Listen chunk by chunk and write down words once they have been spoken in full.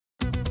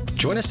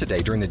Join us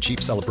today during the Jeep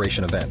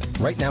Celebration event.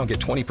 Right now, get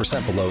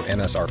 20% below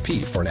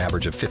MSRP for an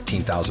average of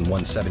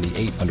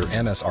 $15,178 under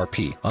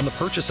MSRP on the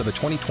purchase of a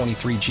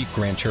 2023 Jeep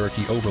Grand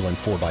Cherokee Overland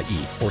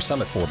 4xE or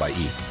Summit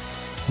 4xE.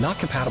 Not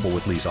compatible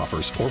with lease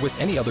offers or with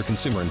any other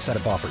consumer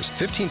incentive offers.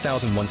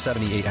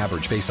 $15,178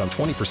 average based on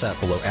 20%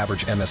 below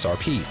average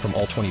MSRP from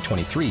all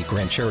 2023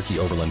 Grand Cherokee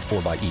Overland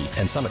 4xE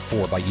and Summit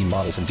 4xE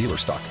models in dealer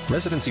stock.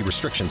 Residency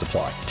restrictions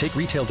apply. Take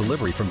retail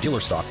delivery from dealer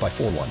stock by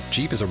 4/1.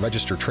 Jeep is a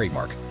registered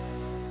trademark.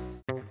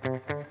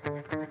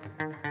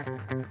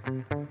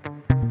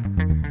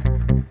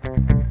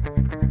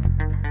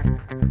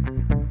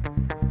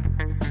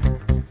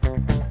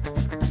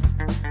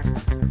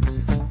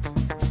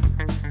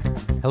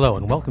 Hello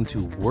and welcome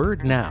to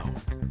Word Now.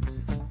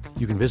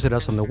 You can visit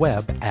us on the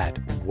web at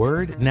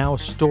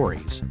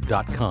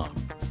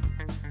wordnowstories.com.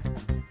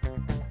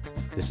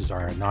 This is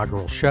our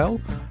inaugural show,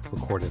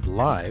 recorded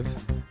live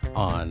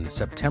on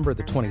September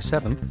the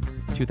 27th,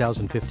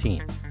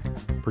 2015.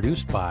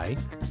 Produced by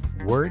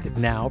Word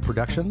Now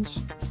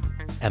Productions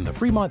and the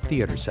Fremont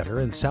Theatre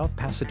Center in South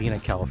Pasadena,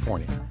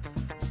 California,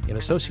 in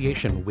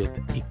association with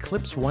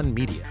Eclipse One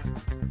Media.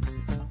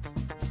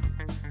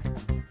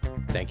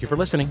 Thank you for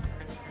listening.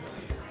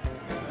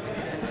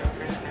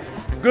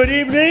 Good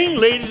evening,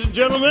 ladies and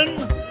gentlemen,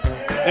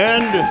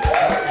 and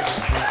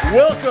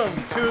welcome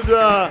to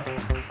the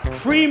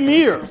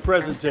premiere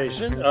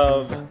presentation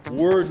of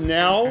Word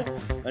Now,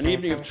 an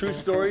evening of true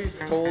stories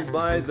told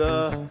by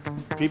the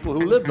people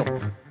who lived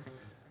them.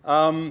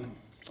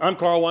 I'm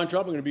Carl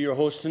Weintraub. I'm going to be your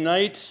host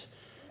tonight,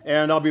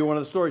 and I'll be one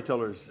of the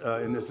storytellers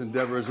in this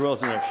endeavor as well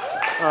tonight.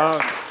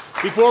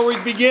 Before we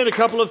begin, a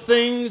couple of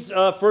things.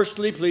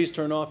 Firstly, please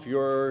turn off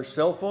your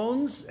cell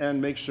phones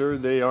and make sure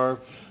they are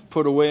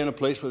put away in a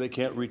place where they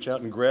can't reach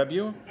out and grab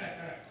you.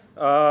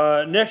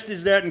 Next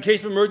is that in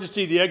case of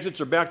emergency, the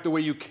exits are back the way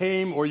you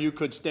came, or you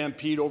could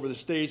stampede over the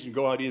stage and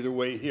go out either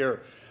way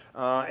here.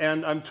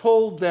 And I'm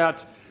told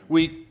that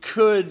we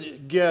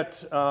could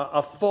get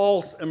a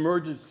false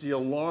emergency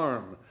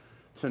alarm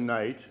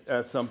tonight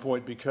at some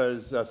point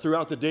because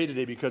throughout the day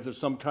today, because of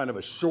some kind of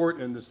a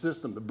short in the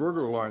system, the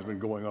burglar alarm's been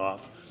going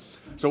off.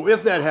 So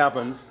if that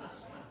happens,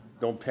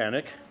 don't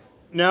panic.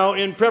 Now,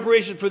 in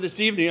preparation for this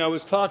evening, I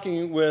was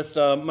talking with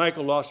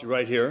Michael Lossie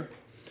right here,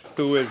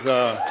 who is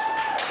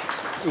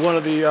one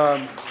of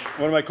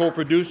my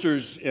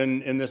co-producers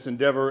in this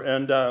endeavor,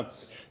 and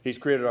he's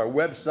created our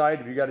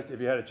website. If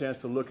you had a chance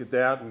to look at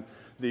that, and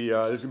there's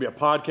going to be a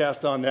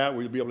podcast on that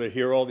where you'll be able to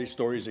hear all these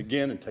stories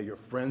again and tell your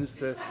friends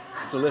to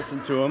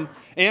listen to them.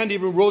 And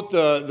even wrote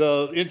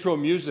the intro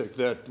music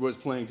that was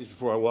playing just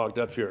before I walked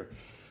up here.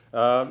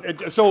 Yeah,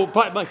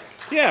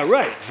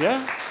 right,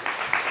 yeah.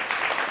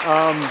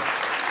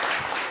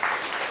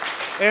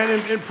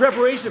 And in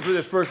preparation for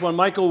this first one,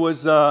 Michael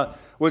was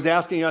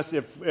asking us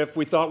if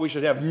we thought we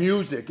should have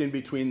music in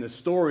between the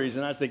stories,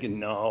 and I was thinking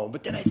no.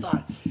 But then I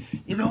thought,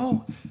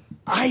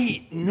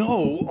 I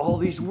know all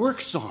these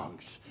work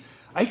songs.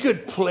 I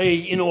could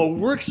play, a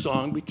work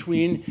song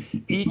between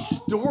each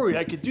story.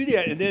 I could do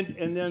that,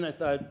 and then I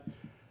thought,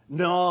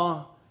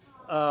 no.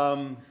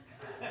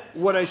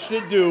 What I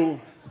should do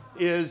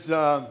is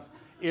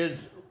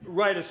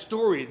write a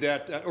story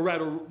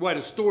write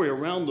a story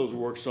around those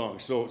work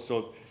songs.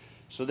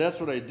 So that's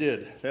what I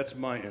did. That's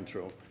my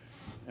intro.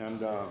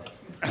 And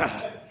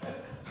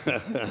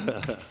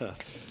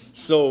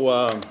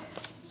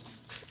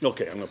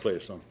okay, I'm going to play a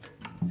song.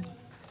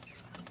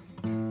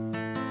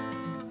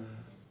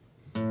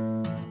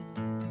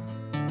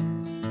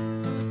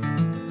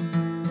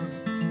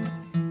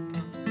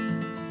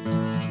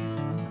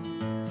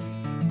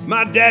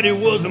 My daddy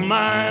was a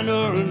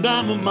miner, and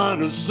I'm a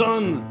miner's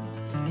son.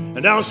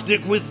 And I'll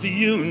stick with the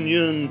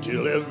Union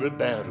till every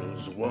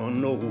battle's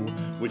won. Oh,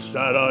 which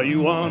side are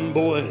you on,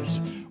 boys?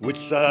 Which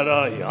side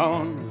are you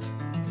on?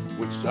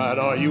 Which side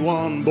are you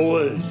on,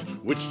 boys?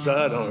 Which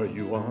side are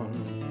you on?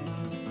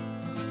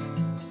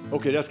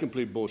 Okay, that's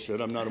complete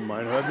bullshit. I'm not a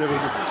miner. I've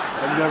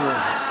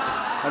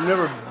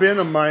never been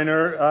a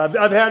miner.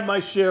 I've had my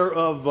share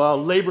of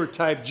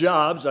labor-type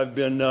jobs. I've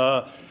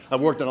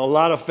worked in a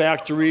lot of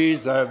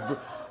factories. I've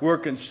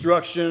worked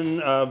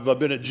construction. I've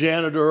been a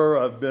janitor.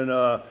 I've been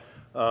a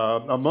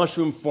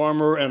mushroom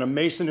farmer and a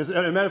mason. As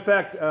a matter of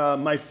fact,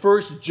 my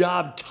first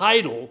job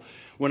title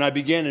when I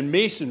began in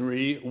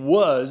masonry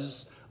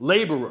was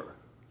laborer.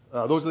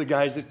 Those are the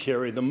guys that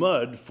carry the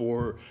mud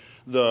for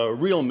the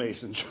real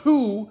masons,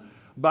 who,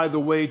 by the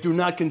way, do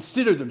not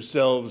consider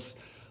themselves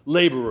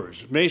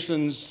laborers.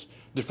 Masons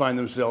define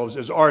themselves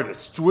as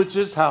artists, which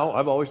is how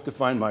I've always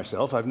defined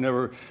myself. I've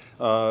never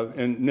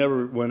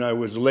when I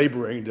was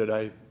laboring did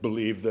I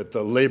believe that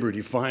the labor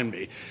defined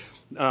me.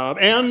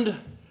 And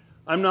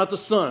I'm not the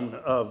son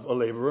of a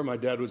laborer. My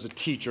dad was a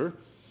teacher.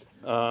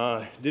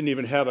 Didn't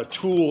even have a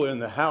tool in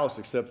the house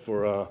except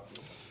for a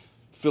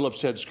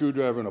Phillips head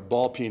screwdriver and a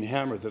ball-peen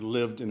hammer that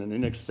lived in an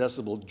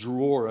inaccessible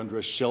drawer under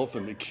a shelf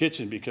in the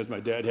kitchen because my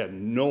dad had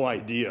no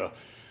idea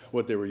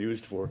what they were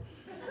used for.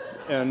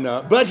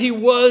 But he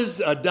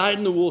was a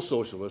dyed-in-the-wool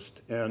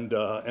socialist and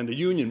a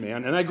union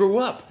man, and I grew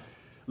up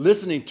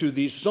listening to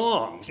these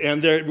songs.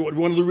 And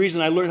one of the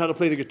reasons I learned how to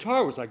play the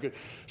guitar was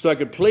so I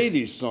could play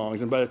these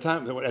songs. And by the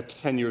time, at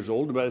 10 years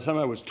old, and by the time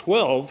I was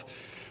 12,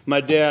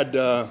 my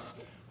dad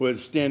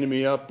was standing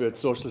me up at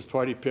Socialist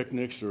Party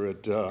picnics or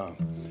at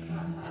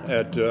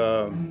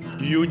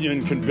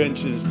union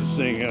conventions to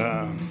sing,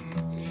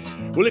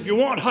 well, if you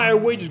want higher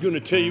wages going to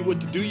tell you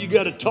what to do, you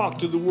got to talk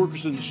to the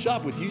workers in the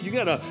shop with you. You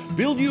got to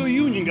build your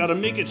union, got to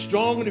make it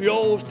strong, and if you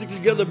all stick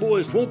together,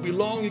 boys, it won't be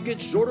long, you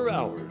get shorter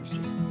hours.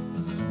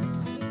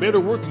 Better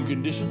working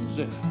conditions,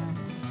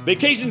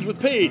 vacations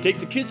with pay, take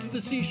the kids to the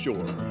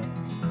seashore.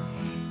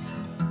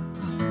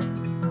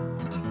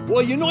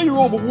 Well, you know you're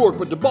overworked,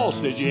 but the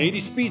boss says you ain't. He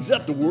speeds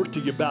up the work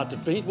till you're about to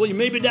faint. Well, you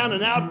may be down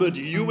and out, but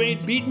you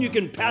ain't beaten. You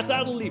can pass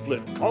out a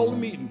leaflet, call a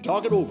meeting,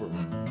 talk it over.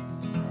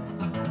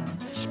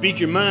 Speak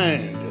your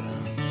mind.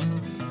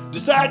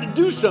 Decide to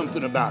do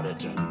something about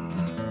it.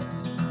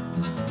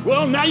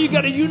 Well, now you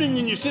got a union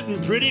and you're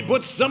sitting pretty.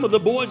 Put some of the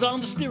boys on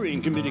the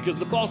steering committee because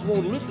the boss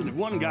won't listen if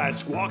one guy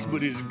squawks,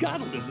 but he's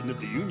got to listen if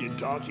the union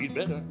talks. He'd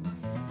better.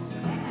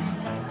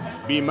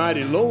 Be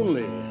mighty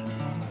lonely.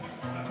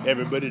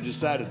 Everybody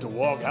decided to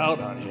walk out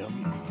on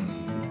him.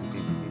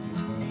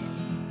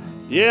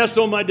 Yeah,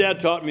 so my dad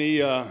taught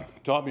me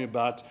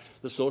about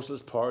the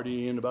Socialist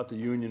Party and about the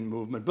union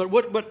movement. But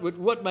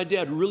what my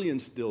dad really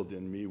instilled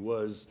in me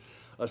was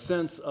a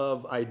sense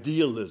of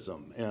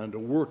idealism and a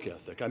work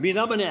ethic. I mean,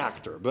 I'm an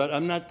actor, but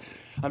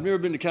I've never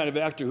been the kind of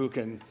actor who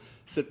can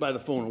sit by the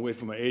phone and wait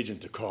for my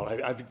agent to call.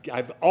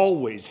 I've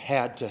always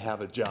had to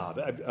have a job.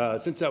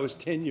 Since I was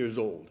 10 years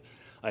old,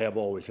 I have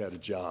always had a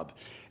job.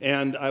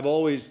 And I've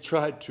always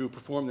tried to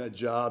perform that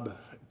job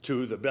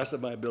to the best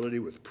of my ability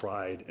with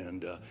pride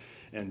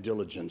and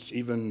diligence,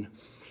 even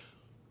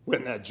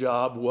when that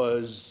job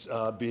was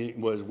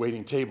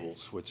waiting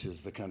tables, which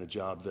is the kind of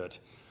job that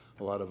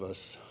a lot of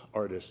us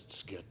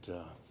artists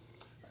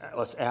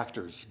us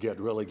actors get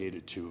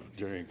relegated to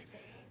during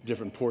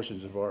different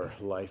portions of our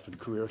life and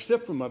career,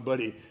 except for my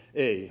buddy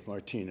A.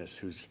 Martinez,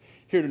 who's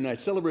here tonight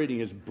celebrating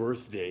his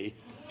birthday.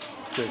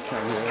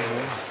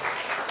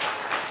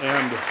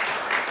 And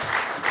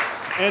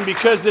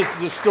because this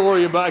is a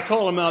story about, I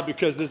call him out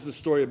because this is a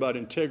story about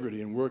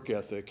integrity and work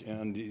ethic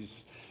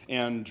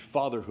and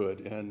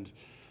fatherhood, and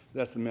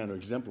that's the man who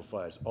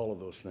exemplifies all of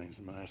those things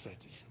in my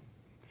eyesight.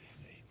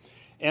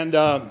 And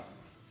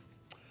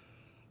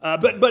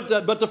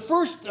but the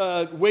first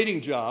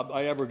waiting job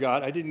I ever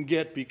got, I didn't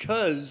get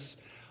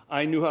because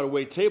I knew how to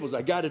wait tables.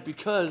 I got it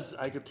because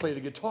I could play the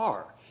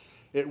guitar.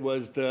 It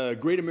was the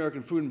Great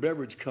American Food and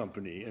Beverage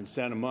Company in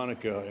Santa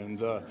Monica in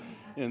the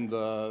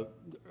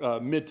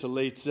mid to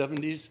late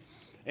 70s.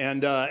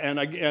 And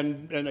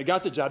I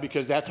got the job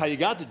because that's how you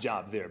got the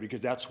job there,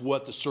 because that's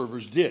what the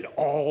servers did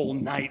all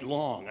night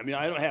long. I mean,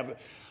 I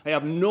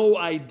have no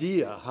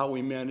idea how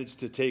we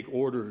managed to take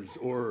orders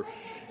or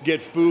get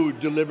food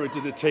delivered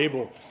to the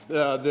table.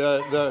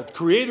 The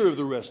creator of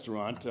the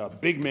restaurant, a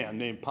big man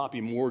named Poppy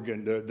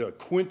Morgan, the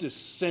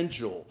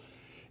quintessential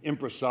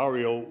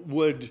impresario,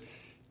 would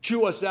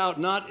chew us out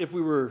not if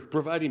we were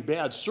providing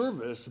bad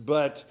service,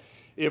 but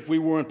if we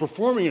weren't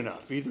performing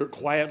enough, either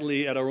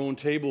quietly at our own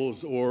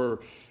tables or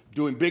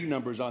doing big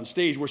numbers on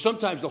stage, where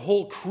sometimes the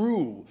whole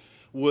crew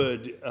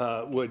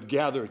would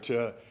gather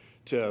to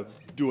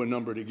do a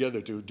number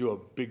together, to do a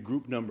big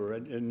group number.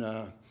 And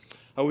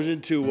I was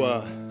into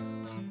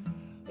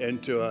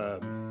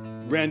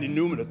Randy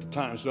Newman at the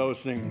time, so I was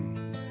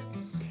singing,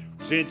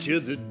 "Since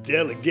you're the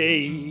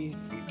delegate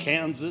from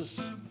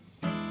Kansas,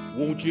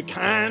 won't you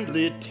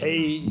kindly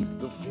take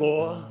the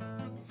floor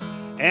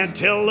and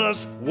tell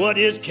us what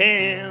is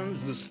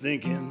Kansas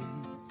thinking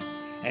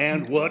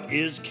and what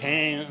is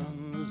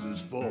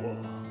Kansas for?"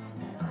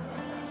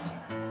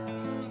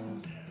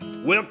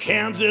 Well,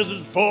 Kansas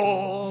is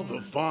for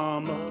the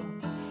farmer.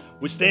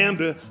 We stand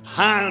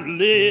behind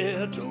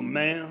little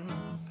man,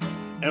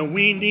 and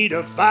we need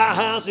a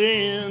firehouse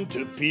in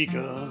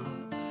Topeka.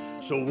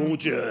 So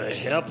won't you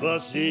help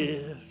us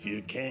if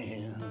you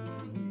can?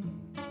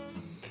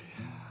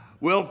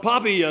 Well,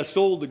 Poppy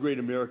sold the Great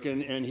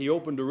American, and he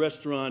opened a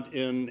restaurant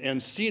in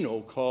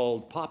Encino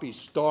called Poppy's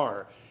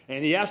Star.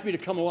 And he asked me to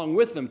come along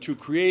with him to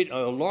create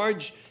a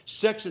large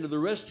section of the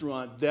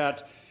restaurant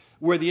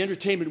where the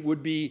entertainment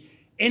would be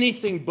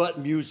anything but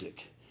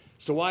music.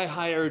 So I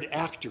hired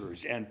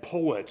actors and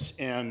poets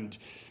and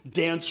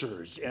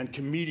dancers and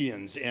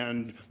comedians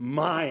and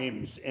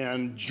mimes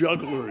and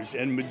jugglers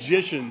and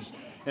magicians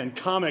and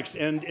comics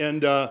and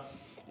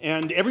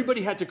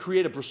everybody had to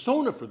create a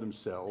persona for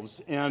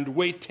themselves and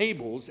wait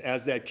tables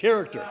as that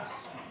character.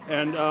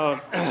 And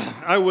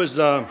I was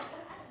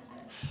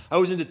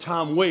into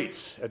Tom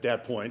Waits at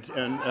that point,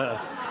 and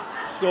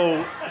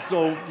so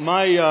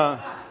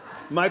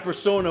my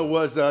persona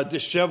was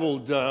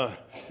disheveled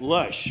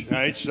lush,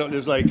 right? So it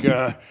was like,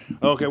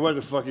 okay, what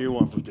the fuck do you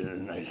want for dinner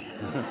tonight?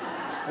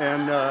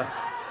 And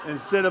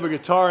instead of a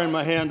guitar in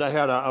my hand, I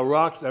had a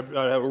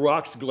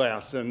rocks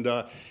glass, and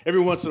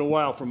every once in a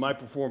while, from my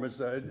performance,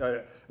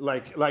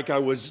 like I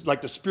was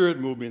like the spirit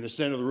moved me in the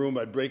center of the room,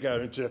 I'd break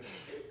out into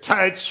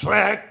tight,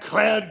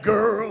 slack-clad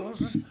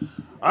girls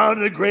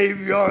on the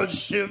graveyard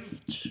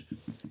shift,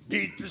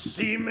 beat the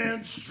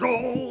cement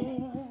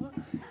stroll,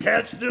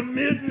 catch the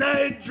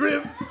midnight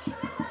drift,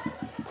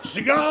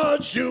 cigar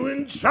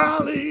chewing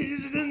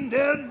Charlies in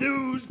their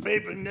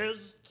newspaper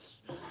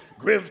nests,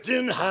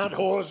 grifting hot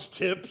horse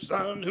tips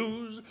on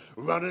who's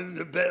running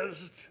the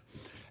best.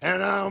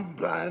 And I'm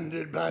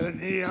blinded by the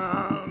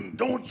neon,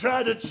 don't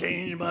try to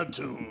change my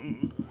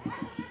tune.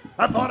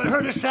 I thought I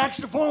heard a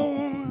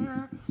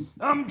saxophone,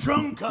 I'm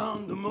drunk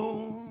on the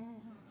moon.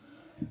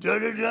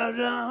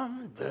 Da-da-da-da,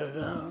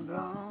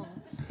 da-da-da.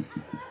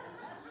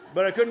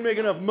 But I couldn't make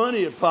enough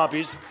money at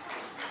Poppy's.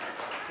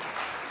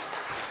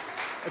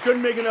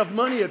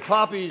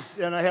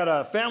 And I had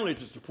a family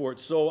to support,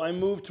 so I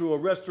moved to a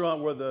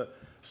restaurant where the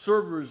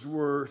servers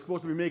were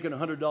supposed to be making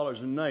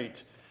 $100 a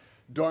night.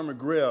 Dar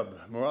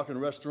Maghreb, Moroccan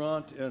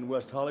restaurant in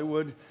West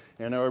Hollywood,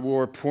 and I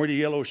wore pointy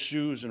yellow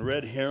shoes and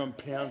red harem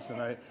pants,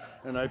 and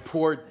I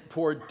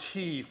poured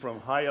tea from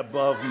high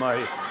above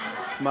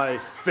my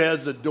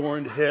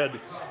fez-adorned head,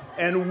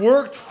 and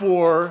worked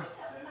for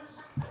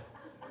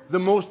the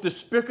most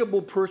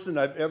despicable person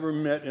I've ever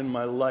met in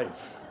my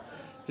life.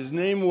 His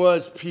name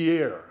was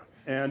Pierre,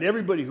 and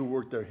everybody who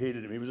worked there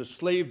hated him. He was a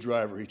slave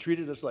driver. He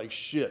treated us like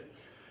shit.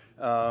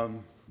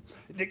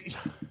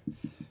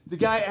 The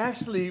guy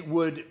actually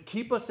would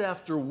keep us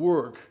after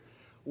work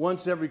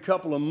once every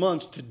couple of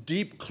months to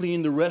deep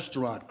clean the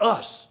restaurant.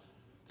 Us,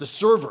 the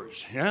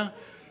servers, yeah?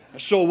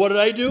 So what did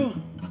I do?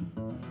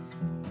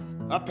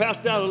 I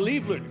passed out a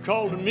leaflet,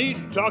 called a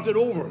meeting, talked it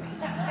over.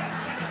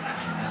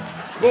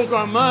 Spoke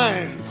our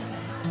minds.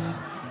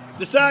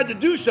 Decided to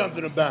do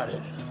something about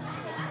it.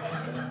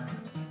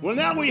 Well,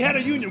 now we had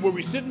a union. Were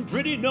we sitting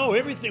pretty? No,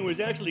 everything was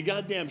actually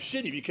goddamn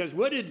shitty, because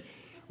what did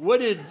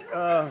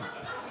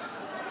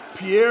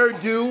Pierre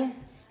do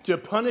to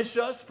punish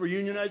us for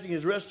unionizing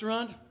his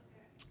restaurant?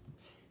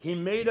 He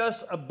made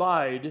us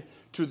abide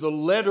to the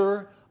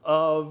letter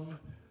of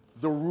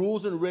the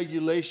rules and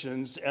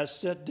regulations as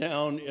set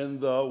down in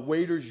the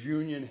Waiters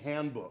Union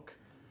Handbook.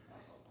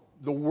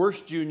 The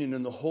worst union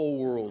in the whole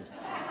world.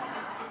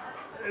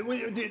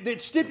 They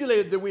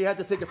stipulated that we had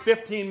to take a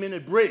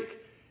 15-minute break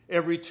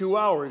every 2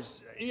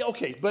 hours.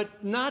 Okay,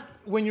 but not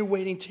when you're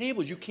waiting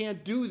tables. You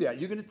can't do that.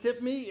 You're going to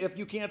tip me if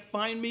you can't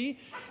find me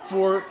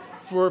for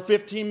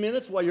 15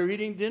 minutes while you're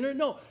eating dinner?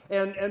 No.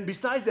 And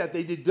besides that,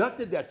 they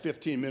deducted that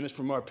 15 minutes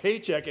from our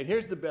paycheck. And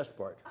here's the best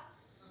part.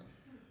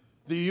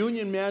 The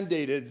union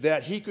mandated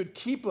that he could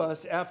keep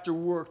us after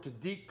work to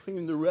deep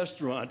clean the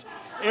restaurant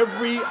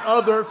every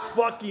other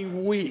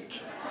fucking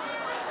week.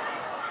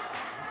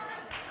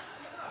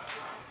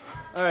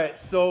 All right,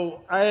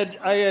 so I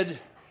had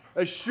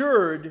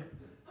assured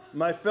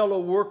my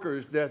fellow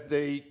workers that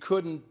they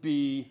couldn't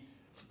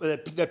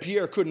that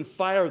Pierre couldn't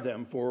fire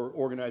them for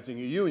organizing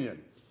a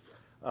union.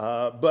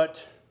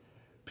 But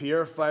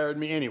Pierre fired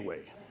me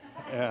anyway.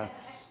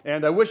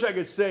 And I wish I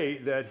could say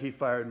that he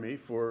fired me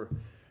for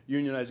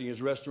unionizing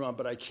his restaurant,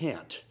 but I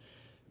can't.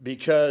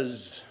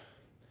 Because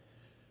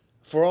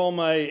for all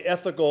my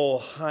ethical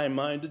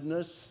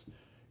high-mindedness,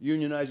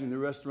 unionizing the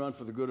restaurant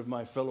for the good of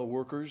my fellow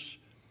workers,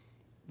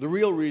 the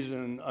real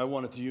reason I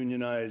wanted to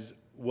unionize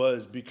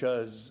was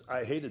because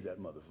I hated that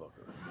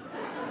motherfucker.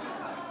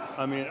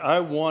 I mean, I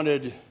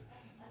wanted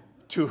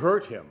to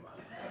hurt him.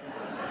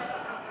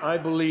 I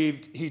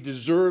believed he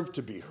deserved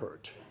to be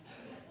hurt.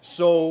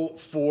 So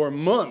for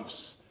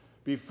months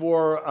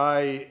before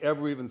I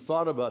ever even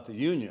thought about the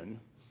union,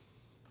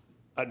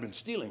 I'd been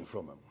stealing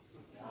from him.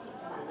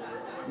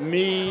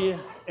 Me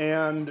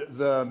and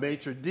the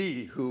maitre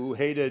d', who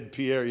hated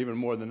Pierre even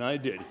more than I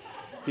did.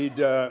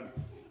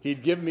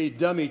 He'd give me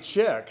dummy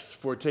checks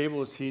for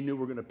tables he knew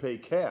were going to pay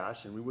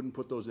cash, and we wouldn't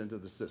put those into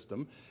the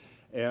system,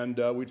 and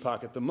we'd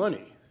pocket the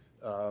money.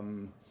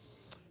 1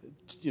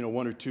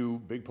 or 2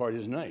 big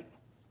parties a night.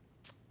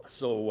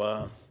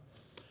 So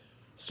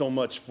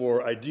much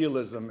for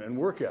idealism and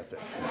work ethic.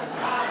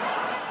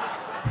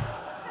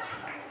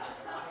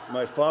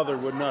 My father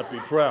would not be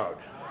proud.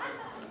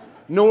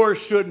 Nor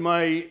should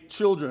my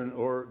children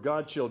or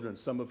godchildren,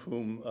 some of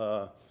whom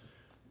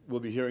will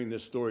be hearing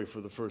this story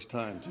for the first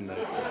time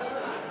tonight.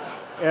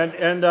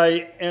 And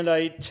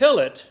I tell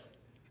it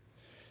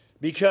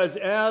because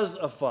as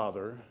a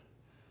father,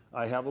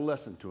 I have a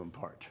lesson to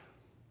impart.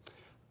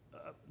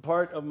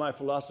 Part of my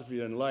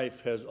philosophy in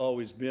life has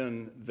always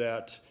been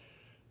that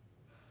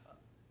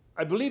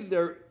I believe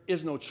there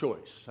is no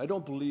choice. I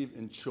don't believe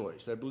in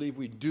choice. I believe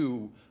we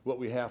do what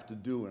we have to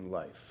do in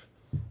life.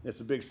 It's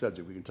a big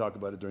subject. We can talk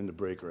about it during the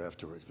break or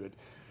afterwards.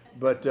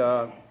 But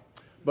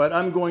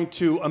I'm going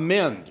to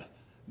amend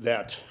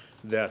that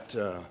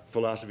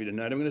philosophy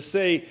tonight. I'm going to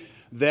say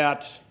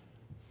that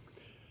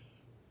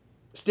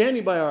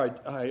standing by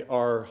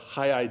our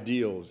high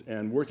ideals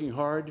and working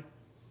hard,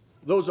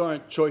 those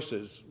aren't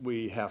choices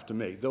we have to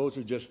make. Those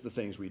are just the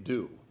things we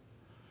do.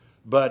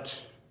 But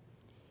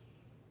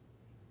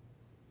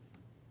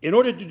in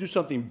order to do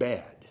something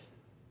bad,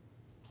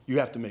 you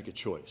have to make a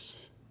choice.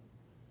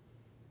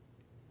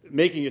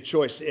 Making a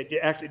choice, you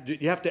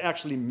have to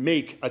actually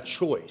make a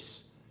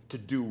choice to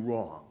do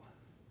wrong.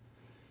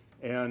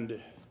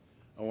 And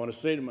I want to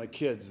say to my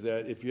kids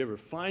that if you ever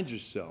find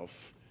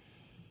yourself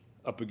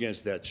up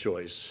against that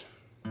choice,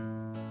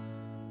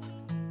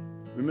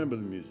 remember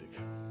the music.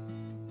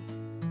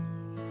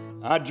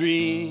 I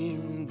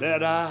dreamed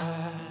that I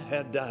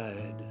had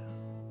died,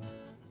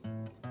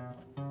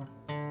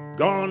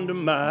 gone to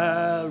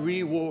my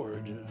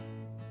reward,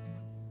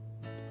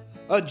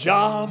 a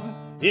job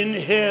in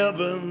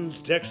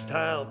heaven's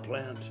textile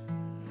plant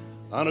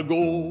on a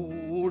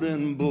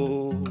golden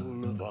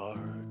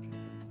boulevard,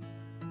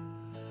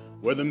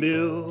 where the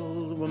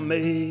mills were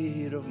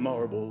made of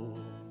marble,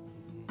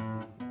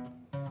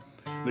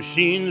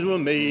 machines were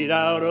made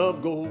out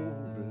of gold,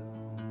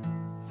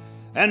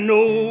 and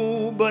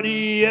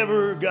nobody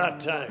ever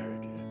got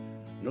tired,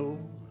 no,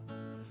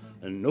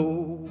 and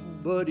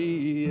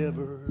nobody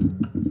ever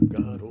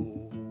got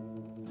old.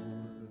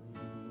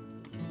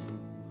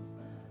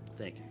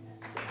 Thank you.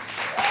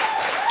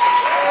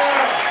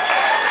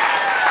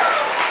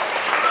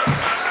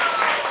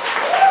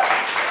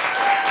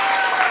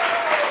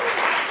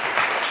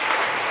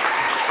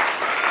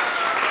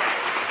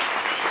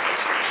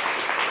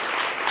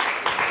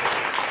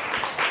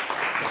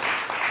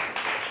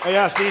 I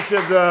asked each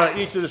of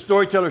the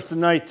storytellers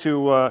tonight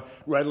to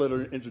write a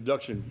little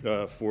introduction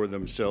for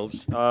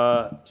themselves.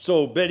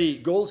 So Betty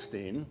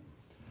Goldstein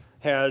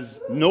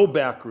has no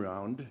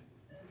background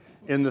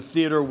in the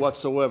theater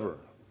whatsoever,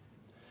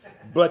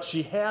 but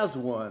she has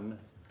one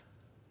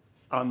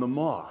on The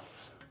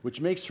Moth,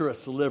 which makes her a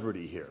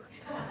celebrity here.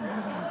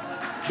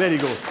 Betty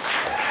Goldstein.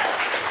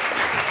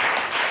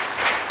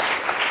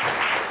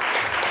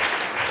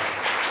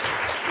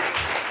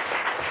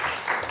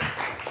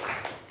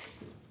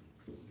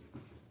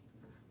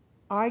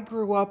 I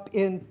grew up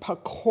in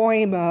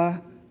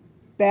Pacoima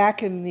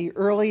back in the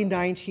early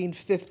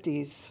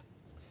 1950s.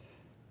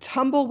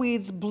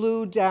 Tumbleweeds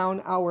blew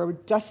down our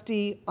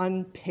dusty,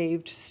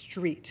 unpaved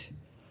street.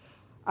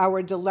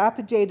 Our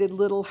dilapidated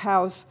little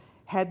house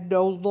had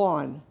no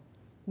lawn,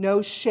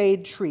 no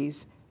shade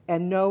trees,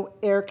 and no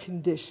air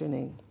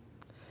conditioning.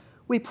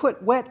 We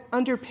put wet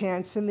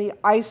underpants in the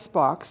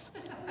icebox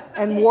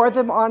and wore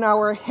them on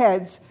our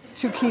heads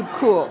to keep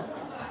cool.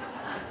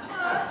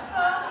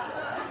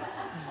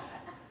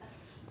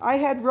 I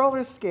had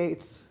roller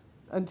skates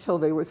until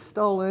they were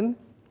stolen.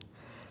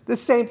 The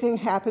same thing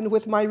happened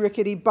with my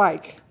rickety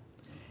bike.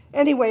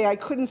 Anyway, I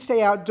couldn't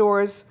stay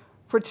outdoors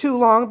for too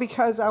long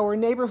because our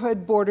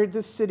neighborhood bordered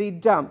the city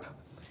dump,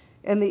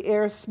 and the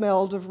air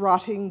smelled of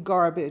rotting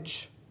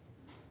garbage.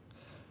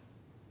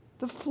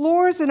 The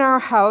floors in our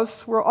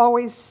house were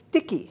always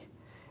sticky,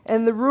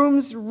 and the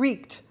rooms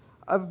reeked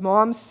of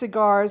Mom's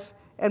cigars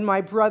and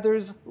my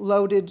brother's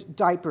loaded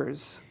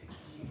diapers.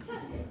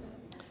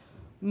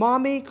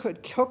 Mommy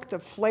could cook the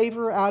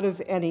flavor out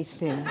of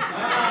anything.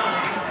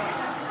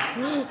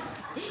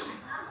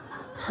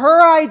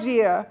 Her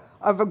idea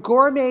of a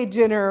gourmet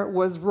dinner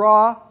was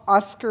raw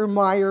Oscar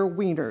Mayer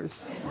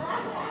wieners.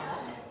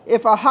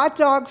 If a hot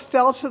dog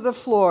fell to the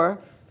floor,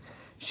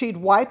 she'd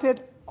wipe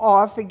it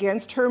off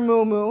against her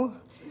muumuu,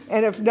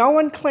 and if no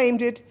one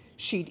claimed it,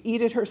 she'd eat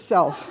it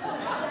herself.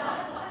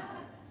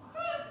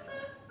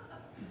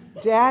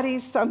 Daddy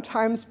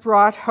sometimes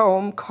brought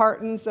home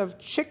cartons of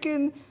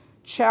chicken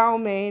chow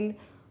mein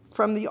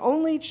from the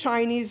only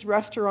Chinese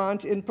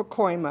restaurant in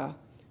Pacoima,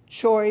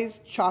 Choi's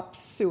Chop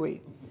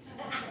Suey.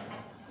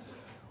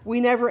 We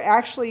never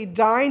actually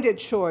dined at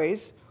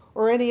Choi's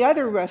or any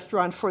other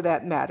restaurant for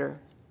that matter,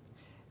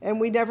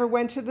 and we never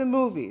went to the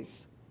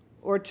movies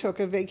or took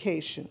a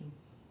vacation.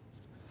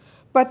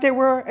 But there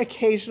were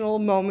occasional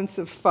moments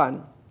of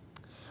fun.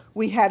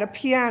 We had a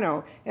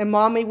piano, and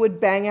Mommy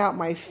would bang out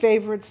my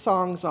favorite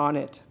songs on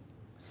it.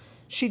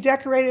 She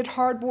decorated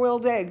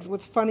hard-boiled eggs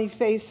with funny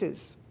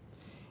faces,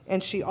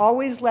 and she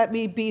always let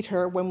me beat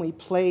her when we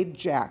played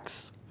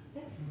jacks.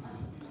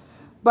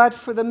 But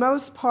for the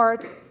most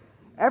part,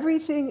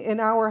 everything in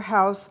our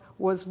house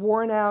was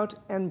worn out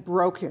and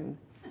broken,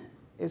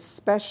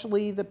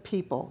 especially the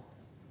people.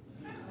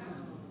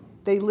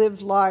 They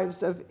lived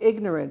lives of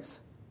ignorance,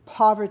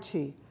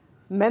 poverty,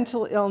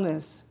 mental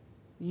illness,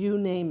 you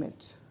name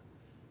it.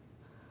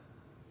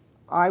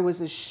 I was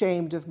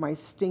ashamed of my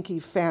stinky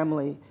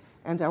family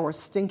and our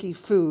stinky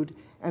food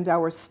and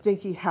our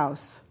stinky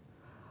house.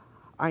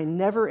 I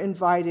never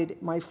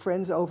invited my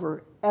friends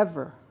over,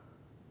 ever.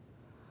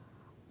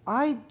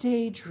 I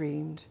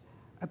daydreamed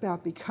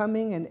about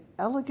becoming an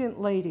elegant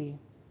lady,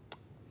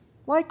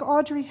 like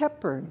Audrey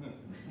Hepburn.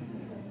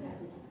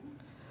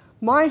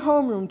 My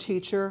homeroom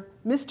teacher,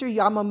 Mr.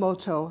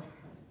 Yamamoto,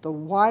 the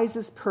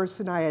wisest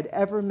person I had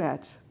ever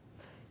met,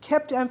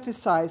 kept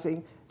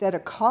emphasizing that a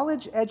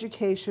college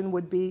education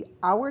would be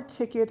our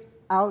ticket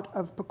out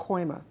of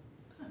Pacoima.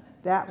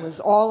 That was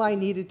all I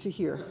needed to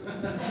hear.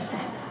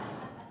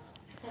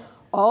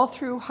 All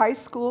through high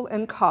school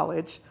and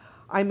college,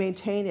 I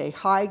maintained a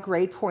high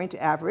grade point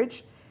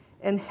average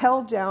and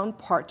held down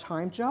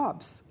part-time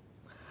jobs.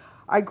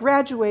 I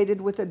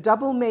graduated with a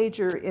double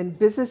major in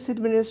business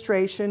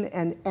administration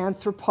and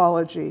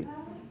anthropology.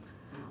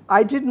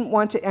 I didn't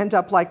want to end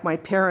up like my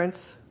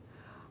parents.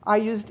 I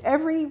used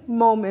every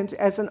moment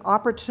as an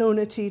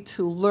opportunity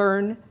to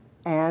learn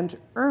and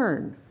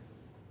earn.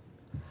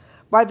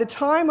 By the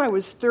time I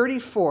was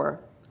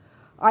 34,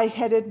 I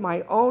headed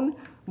my own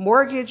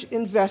mortgage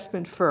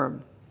investment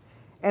firm,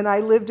 and I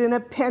lived in a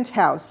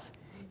penthouse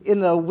in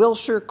the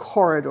Wilshire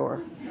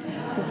corridor.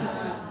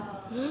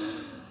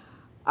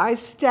 I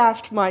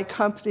staffed my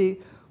company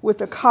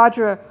with a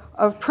cadre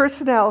of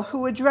personnel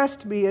who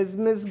addressed me as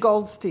Ms.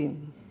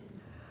 Goldstein.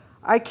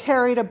 I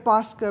carried a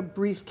Bosca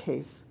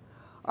briefcase.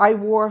 I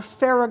wore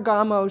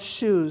Ferragamo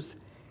shoes,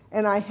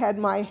 and I had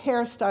my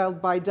hair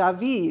styled by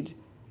David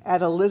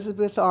at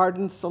Elizabeth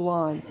Arden's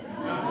salon.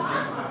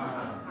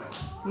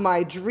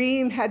 My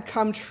dream had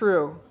come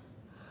true.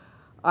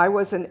 I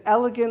was an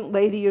elegant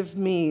lady of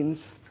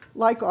means,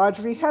 like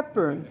Audrey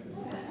Hepburn.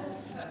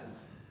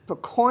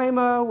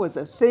 Pacoima was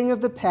a thing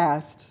of the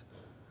past.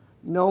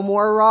 No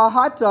more raw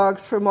hot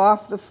dogs from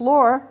off the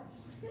floor.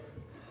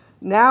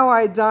 Now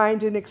I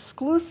dined in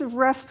exclusive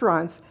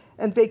restaurants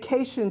and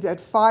vacationed at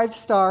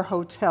five-star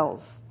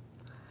hotels.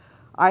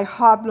 I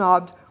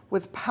hobnobbed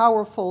with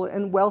powerful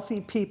and wealthy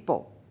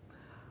people,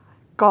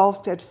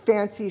 golfed at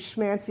fancy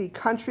schmancy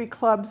country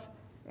clubs,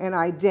 and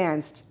I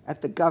danced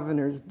at the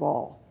governor's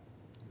ball.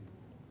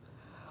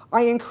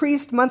 I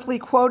increased monthly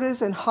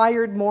quotas and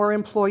hired more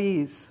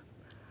employees.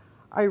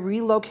 I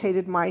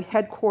relocated my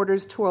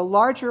headquarters to a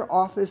larger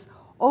office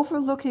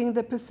overlooking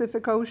the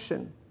Pacific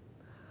Ocean.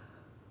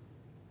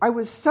 I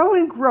was so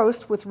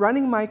engrossed with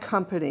running my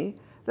company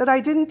that I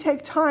didn't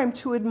take time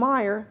to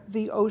admire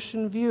the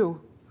ocean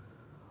view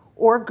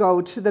or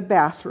go to the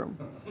bathroom.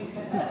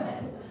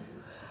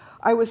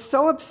 I was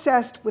so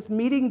obsessed with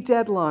meeting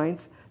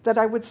deadlines that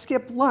I would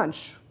skip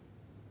lunch,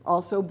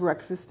 also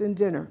breakfast and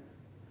dinner.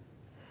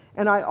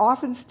 And I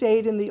often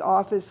stayed in the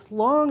office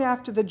long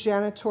after the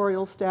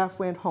janitorial staff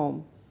went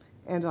home,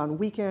 and on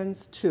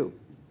weekends too.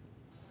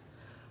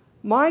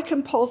 My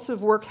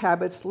compulsive work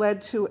habits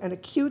led to an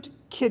acute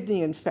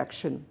kidney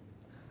infection,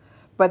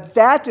 but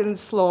that didn't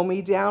slow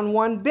me down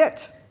one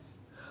bit.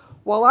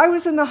 While I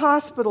was in the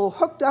hospital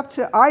hooked up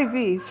to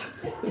IVs,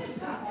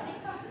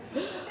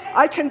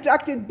 I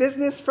conducted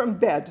business from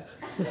bed.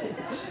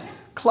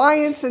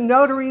 Clients and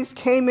notaries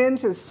came in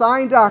to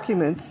sign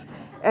documents,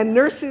 and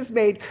nurses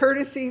made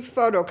courtesy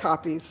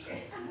photocopies.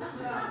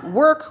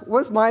 Work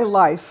was my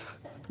life.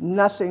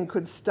 Nothing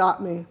could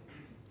stop me.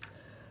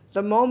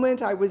 The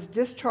moment I was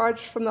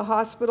discharged from the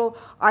hospital,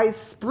 I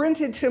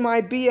sprinted to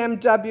my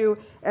BMW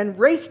and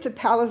raced to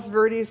Palos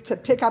Verdes to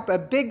pick up a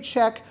big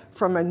check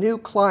from a new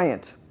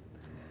client.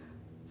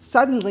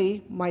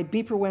 Suddenly, my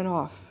beeper went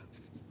off.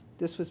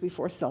 This was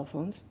before cell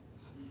phones.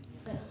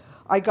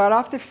 I got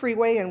off the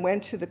freeway and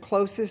went to the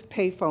closest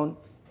payphone.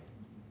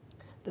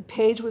 The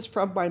page was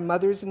from my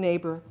mother's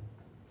neighbor.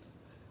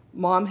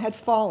 Mom had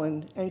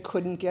fallen and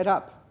couldn't get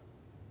up.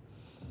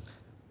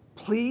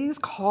 Please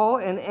call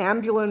an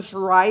ambulance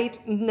right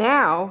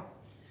now,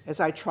 as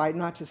I tried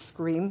not to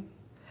scream.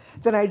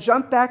 Then I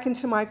jumped back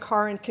into my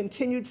car and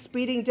continued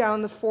speeding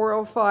down the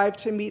 405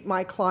 to meet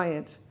my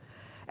client.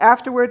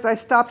 Afterwards, I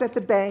stopped at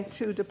the bank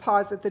to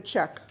deposit the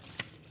check.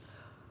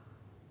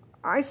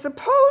 I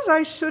suppose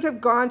I should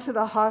have gone to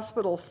the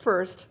hospital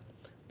first,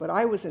 but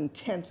I was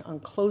intent on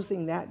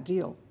closing that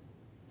deal.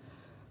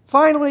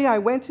 Finally, I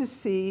went to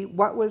see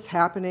what was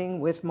happening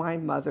with my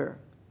mother.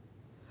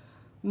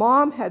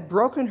 Mom had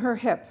broken her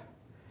hip,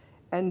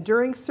 and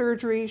during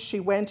surgery, she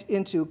went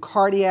into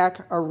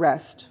cardiac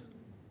arrest.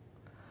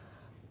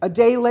 A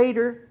day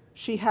later,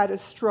 she had a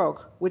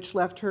stroke, which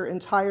left her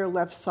entire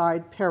left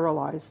side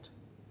paralyzed.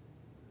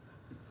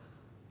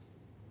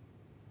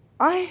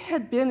 I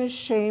had been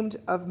ashamed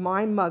of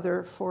my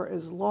mother for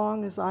as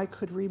long as I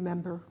could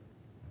remember.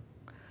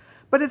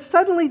 But it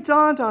suddenly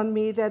dawned on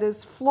me that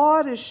as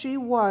flawed as she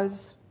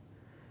was,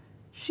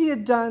 she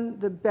had done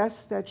the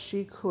best that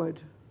she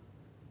could.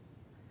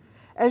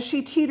 As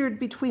she teetered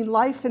between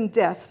life and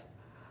death,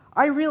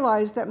 I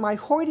realized that my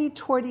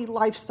hoity-toity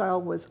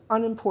lifestyle was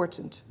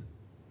unimportant.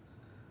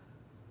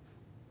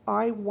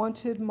 I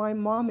wanted my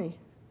mommy,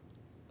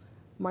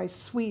 my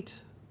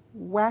sweet,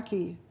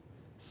 wacky,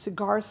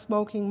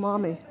 cigar-smoking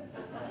mommy.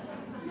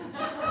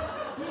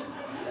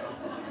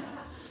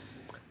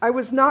 I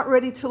was not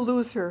ready to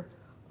lose her.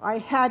 I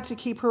had to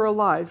keep her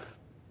alive.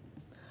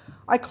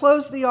 I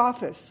closed the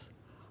office.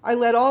 I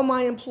let all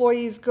my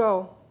employees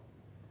go.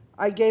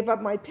 I gave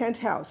up my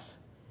penthouse,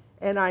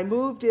 and I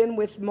moved in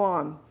with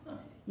Mom.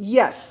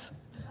 Yes,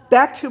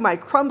 back to my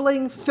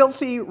crumbling,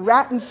 filthy,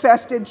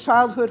 rat-infested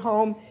childhood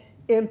home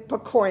in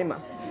Pacoima.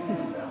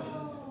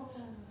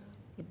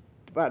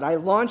 But I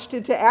launched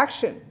into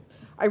action.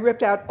 I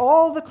ripped out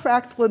all the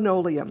cracked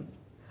linoleum.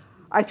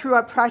 I threw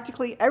out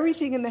practically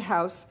everything in the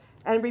house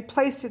and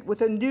replaced it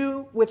with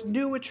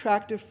new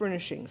attractive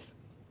furnishings.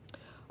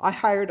 I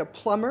hired a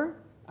plumber,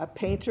 a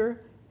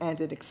painter,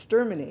 and an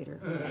exterminator.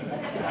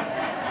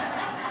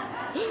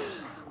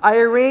 I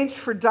arranged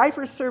for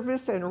diaper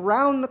service and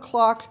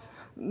round-the-clock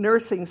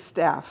nursing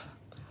staff.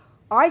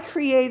 I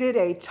created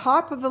a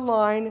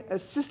top-of-the-line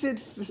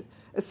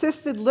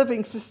assisted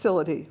living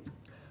facility.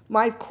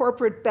 My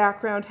corporate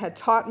background had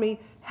taught me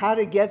how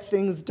to get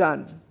things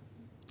done.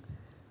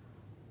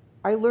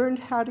 I learned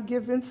how to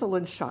give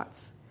insulin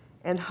shots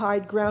and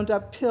hide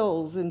ground-up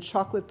pills in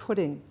chocolate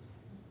pudding.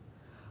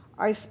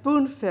 I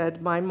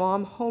spoon-fed my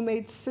mom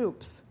homemade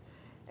soups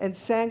and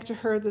sang to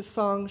her the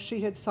song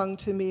she had sung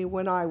to me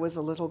when I was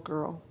a little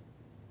girl.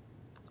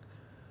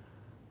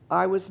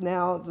 I was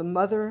now the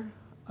mother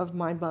of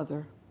my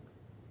mother.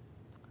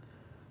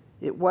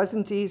 It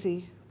wasn't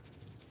easy,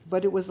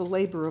 but it was a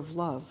labor of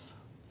love.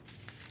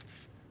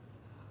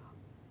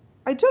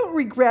 I don't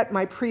regret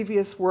my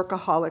previous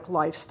workaholic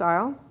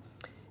lifestyle.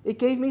 It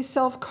gave me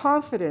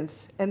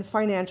self-confidence and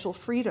financial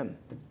freedom.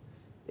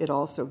 It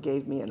also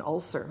gave me an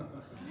ulcer.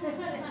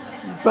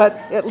 But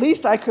at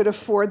least I could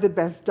afford the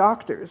best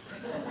doctors.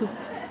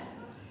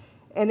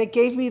 And it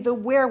gave me the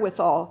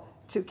wherewithal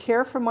to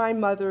care for my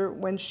mother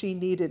when she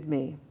needed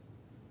me.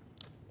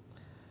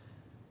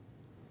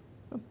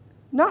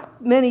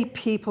 Not many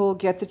people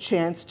get the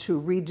chance to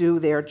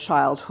redo their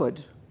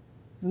childhood,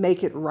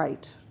 make it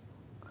right.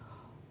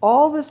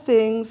 All the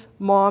things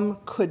Mom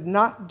could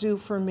not do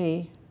for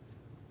me,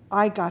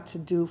 I got to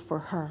do for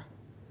her.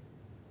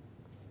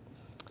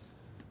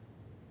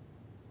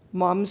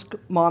 Mom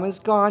is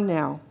gone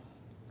now.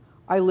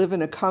 I live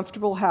in a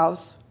comfortable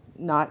house,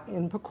 not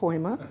in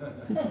Pacoima.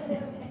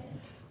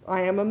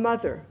 I am a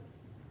mother.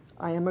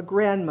 I am a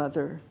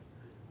grandmother.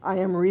 I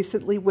am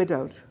recently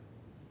widowed.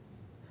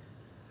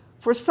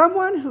 For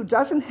someone who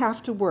doesn't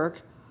have to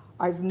work,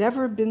 I've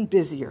never been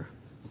busier.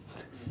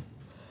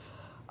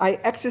 I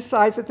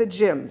exercise at the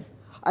gym.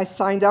 I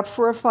signed up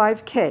for a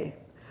 5K.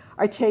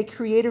 I take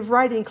creative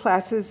writing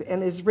classes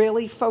and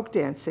Israeli folk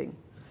dancing.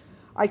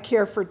 I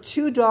care for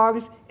 2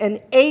 dogs and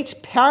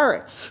 8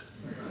 parrots.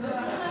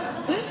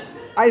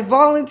 I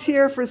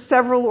volunteer for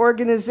several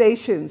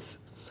organizations.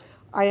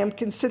 I am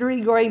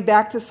considering going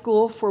back to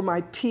school for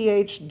my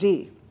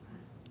PhD.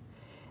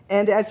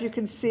 And as you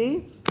can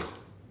see,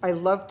 I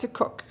love to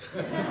cook.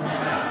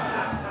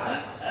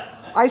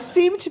 I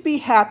seem to be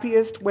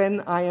happiest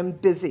when I am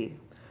busy.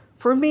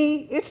 For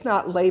me, it's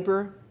not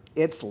labor,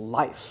 it's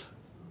life.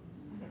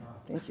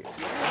 Thank you.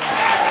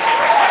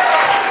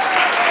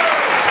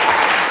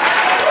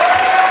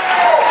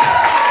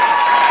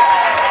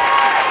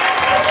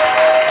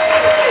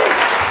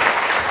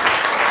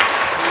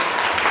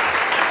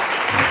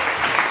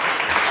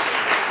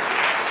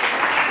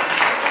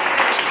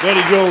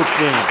 Betty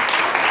Goldstein.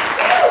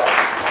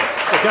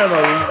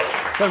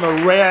 Kind of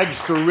a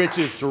rags to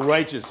riches to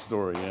righteous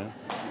story, yeah?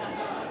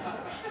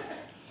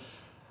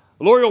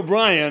 Lori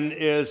O'Brien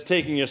is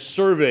taking a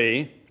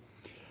survey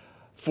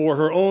for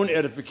her own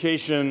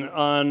edification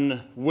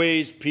on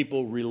ways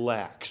people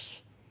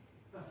relax.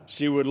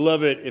 She would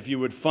love it if you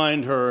would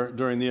find her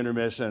during the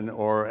intermission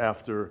or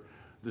after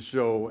the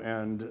show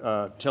and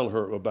tell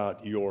her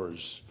about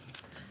yours.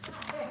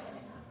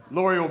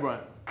 Lori O'Brien.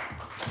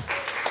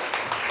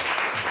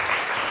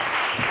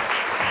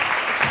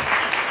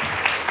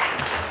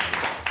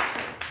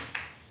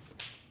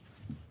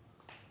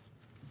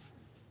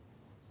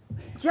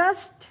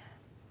 Just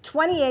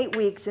 28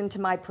 weeks into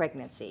my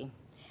pregnancy,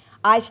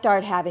 I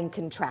start having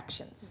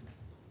contractions,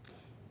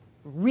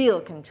 real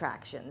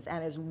contractions,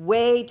 and it's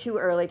way too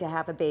early to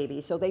have a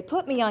baby. So they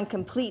put me on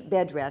complete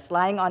bed rest,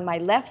 lying on my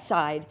left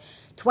side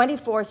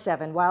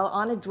 24/7 while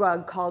on a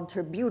drug called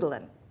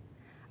terbutaline,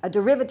 a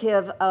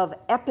derivative of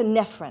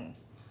epinephrine,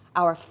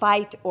 our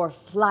fight or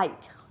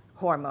flight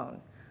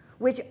hormone,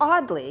 which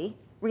oddly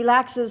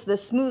relaxes the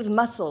smooth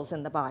muscles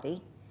in the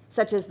body,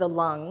 such as the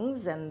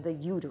lungs and the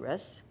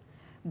uterus,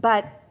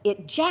 but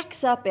it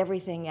jacks up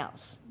everything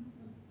else.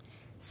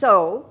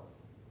 So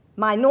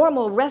my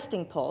normal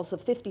resting pulse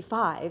of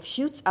 55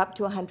 shoots up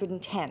to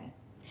 110.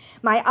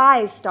 My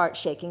eyes start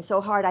shaking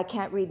so hard I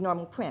can't read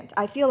normal print.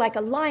 I feel like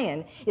a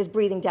lion is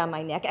breathing down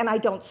my neck, and I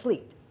don't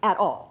sleep at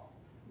all.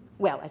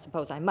 Well, I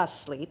suppose I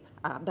must sleep,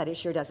 but it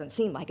sure doesn't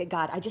seem like it.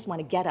 God, I just want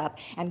to get up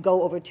and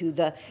go over to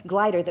the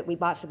glider that we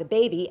bought for the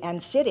baby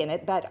and sit in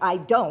it, but I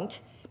don't,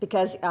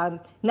 because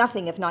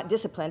nothing if not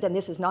disciplined, and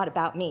this is not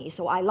about me,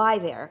 so I lie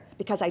there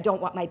because I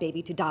don't want my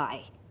baby to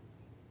die,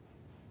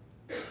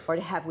 or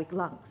to have weak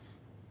lungs,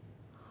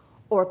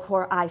 or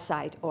poor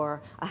eyesight,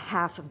 or a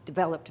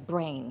half-developed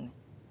brain.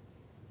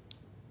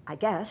 I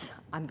guess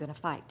I'm gonna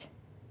fight.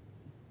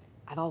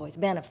 I've always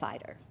been a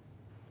fighter.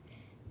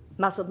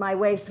 Muscled my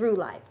way through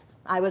life.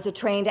 I was a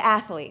trained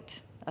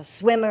athlete, a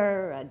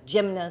swimmer, a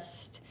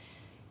gymnast,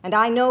 and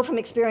I know from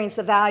experience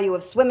the value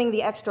of swimming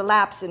the extra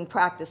laps in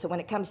practice, so when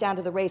it comes down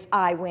to the race,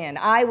 I win.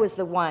 I was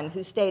the one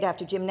who stayed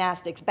after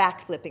gymnastics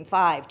backflipping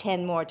 5,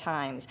 10 more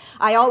times.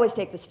 I always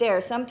take the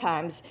stairs,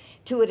 sometimes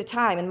 2 at a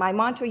time, and my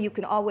mantra, you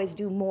can always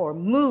do more,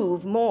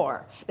 move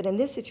more. But in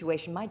this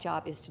situation, my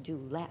job is to do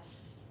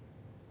less.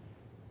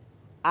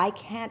 I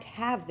can't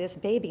have this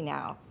baby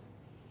now.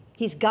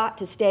 He's got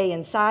to stay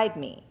inside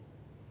me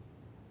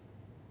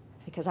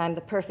because I'm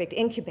the perfect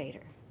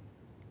incubator.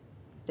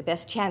 The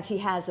best chance he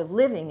has of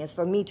living is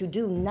for me to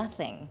do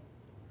nothing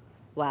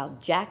while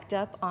jacked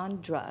up on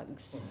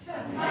drugs.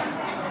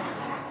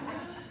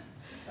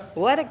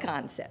 What a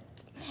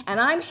concept. And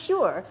I'm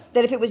sure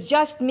that if it was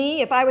just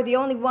me, if I were the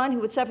only one who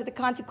would suffer the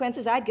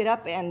consequences, I'd get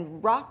up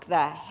and rock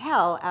the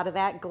hell out of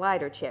that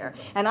glider chair.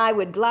 And I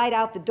would glide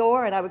out the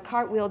door, and I would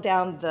cartwheel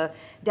down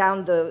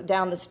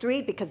the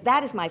street, because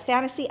that is my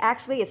fantasy.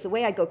 Actually, it's the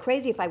way I'd go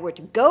crazy if I were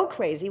to go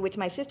crazy, which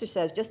my sister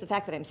says just the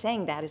fact that I'm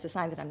saying that is a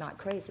sign that I'm not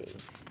crazy.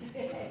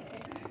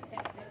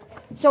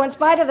 So in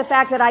spite of the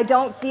fact that I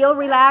don't feel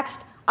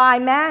relaxed, I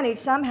manage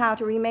somehow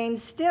to remain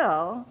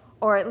still,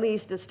 or at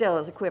least as still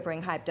as a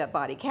quivering, hyped-up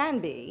body can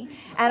be.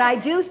 And I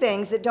do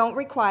things that don't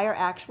require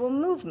actual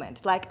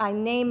movement, like I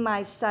name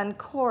my son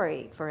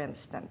Corey, for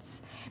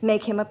instance,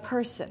 make him a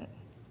person,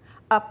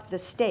 up the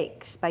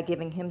stakes by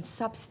giving him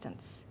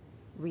substance,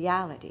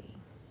 reality.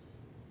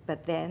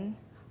 But then,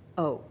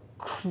 oh,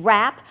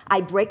 crap,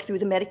 I break through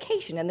the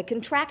medication and the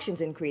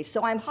contractions increase,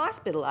 so I'm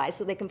hospitalized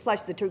so they can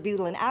flush the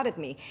turbulin out of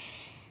me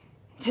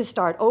to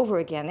start over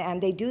again.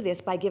 And they do this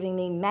by giving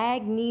me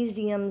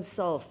magnesium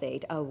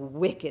sulfate, a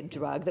wicked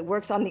drug that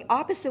works on the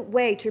opposite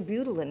way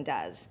turbulin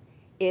does.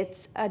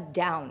 It's a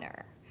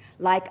downer.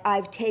 Like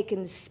I've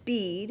taken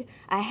speed,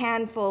 a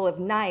handful of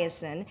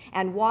niacin,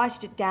 and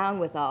washed it down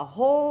with a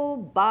whole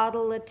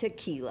bottle of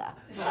tequila.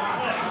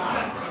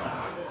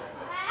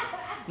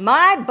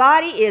 My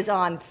body is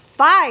on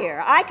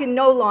fire. I can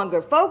no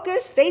longer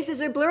focus.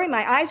 Faces are blurry.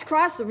 My eyes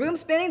cross. The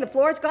room's spinning. The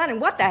floor's gone.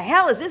 And what the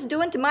hell is this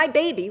doing to my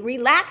baby?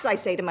 Relax, I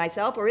say to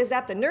myself. Or is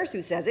that the nurse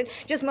who says it?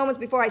 Just moments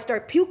before I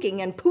start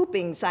puking and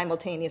pooping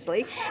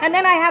simultaneously. And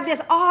then I have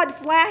this odd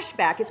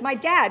flashback. It's my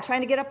dad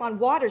trying to get up on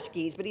water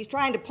skis, but he's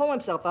trying to pull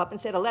himself up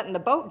instead of letting the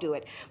boat do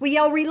it. We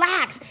yell,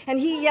 relax. And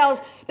he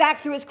yells back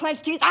through his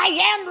clenched teeth, I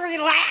am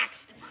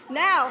relaxed.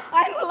 Now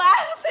I'm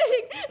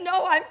laughing.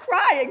 No, I'm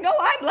crying. No,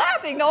 I'm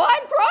laughing. No,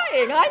 I'm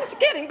crying. I'm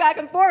skidding back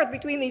and forth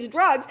between these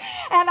drugs,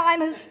 and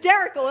I'm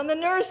hysterical. And the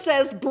nurse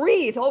says,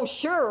 breathe. Oh,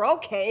 sure,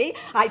 okay.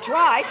 I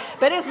try,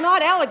 but it's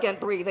not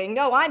elegant breathing.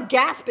 No, I'm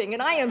gasping,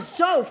 and I am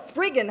so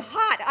friggin'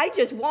 hot. I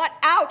just want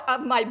out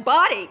of my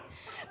body.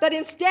 But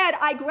instead,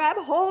 I grab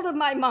hold of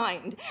my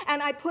mind,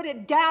 and I put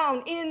it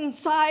down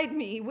inside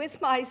me with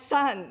my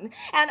son,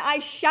 and I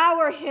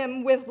shower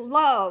him with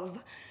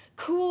love.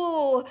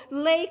 Cool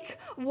lake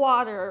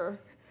water,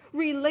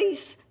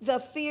 release the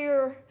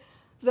fear.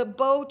 The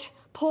boat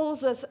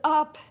pulls us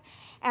up,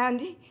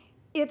 and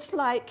it's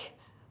like,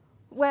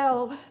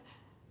 well,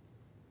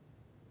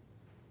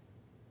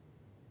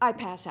 I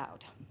pass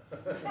out.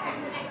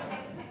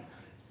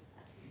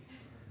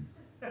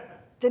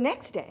 The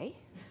next day,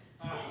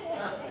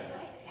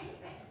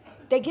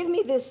 they give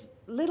me this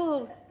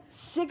little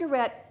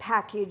cigarette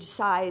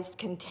package-sized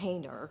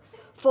container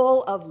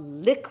full of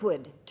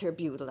liquid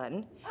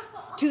turbulin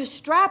to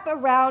strap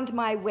around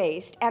my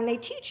waist, and they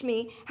teach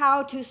me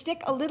how to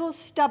stick a little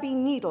stubby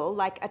needle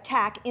like a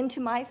tack into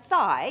my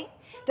thigh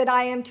that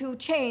I am to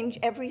change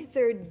every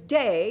third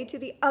day to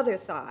the other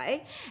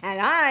thigh,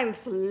 and I'm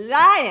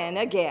flying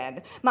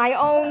again.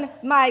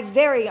 My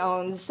very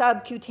own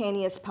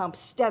subcutaneous pump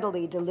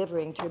steadily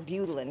delivering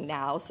turbulin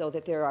now so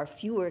that there are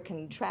fewer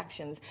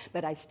contractions,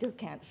 but I still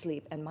can't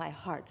sleep and my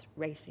heart's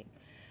racing.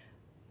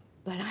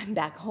 But I'm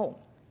back home.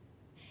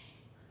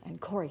 And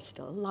Corey's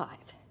still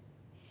alive,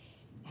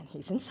 and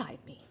he's inside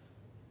me.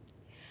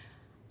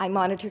 I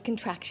monitor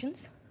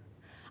contractions.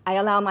 I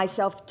allow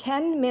myself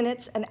 10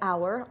 minutes an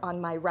hour on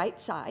my right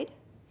side,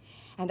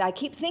 and I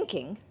keep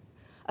thinking,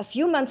 a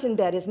few months in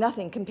bed is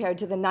nothing compared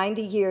to the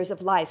 90 years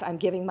of life I'm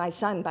giving my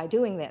son by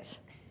doing this.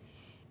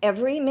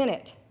 Every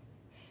minute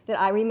that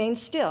I remain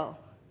still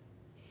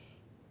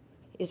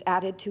is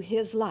added to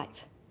his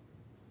life.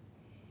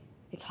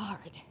 It's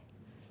hard,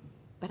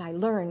 but I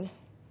learn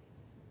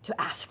to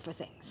ask for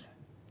things.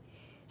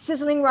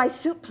 Sizzling rice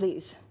soup,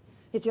 please.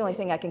 It's the only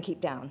thing I can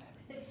keep down.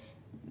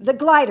 The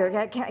glider,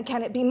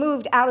 can it be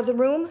moved out of the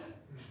room?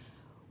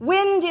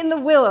 Wind in the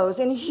willows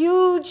in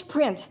huge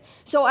print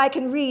so I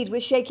can read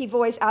with shaky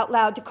voice out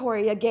loud to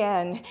Corey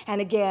again and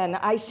again.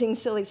 I sing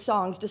silly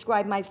songs,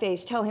 describe my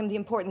face, tell him the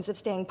importance of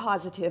staying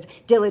positive,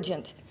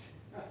 diligent,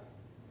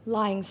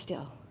 lying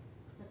still.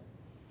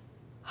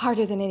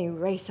 Harder than any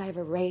race I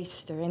ever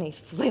raced or any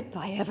flip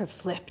I ever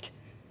flipped.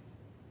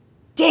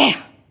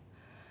 Damn!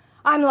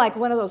 I'm like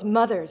one of those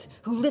mothers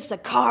who lifts a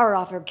car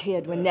off her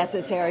kid when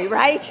necessary,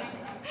 right?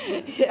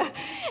 Yeah.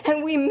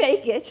 And we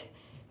make it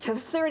to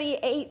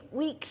 38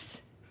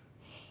 weeks.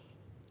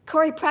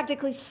 Corey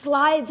practically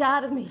slides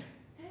out of me.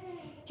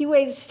 He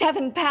weighs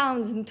 7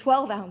 pounds and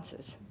 12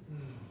 ounces.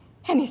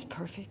 And he's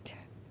perfect.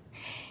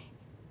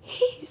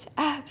 He's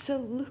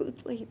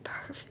absolutely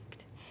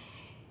perfect.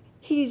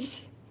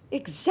 He's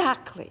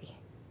exactly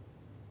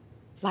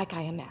like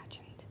I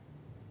imagined.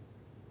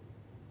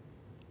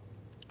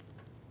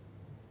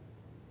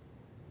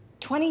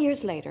 20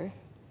 years later,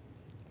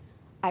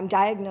 I'm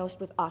diagnosed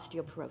with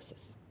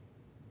osteoporosis.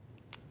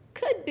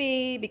 Could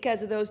be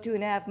because of those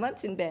 2.5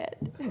 months in bed.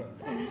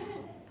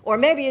 Or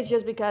maybe it's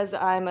just because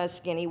I'm a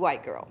skinny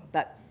white girl.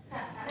 But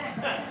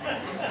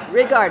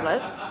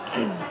regardless,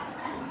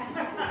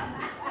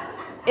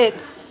 it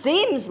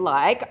seems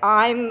like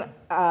I'm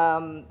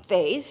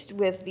faced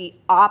with the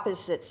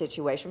opposite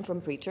situation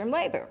from preterm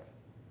labor.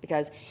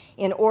 Because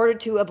in order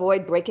to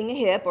avoid breaking a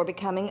hip or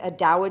becoming a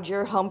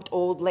dowager humped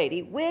old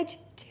lady, which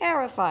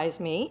terrifies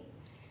me,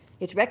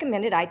 it's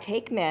recommended I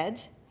take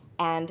meds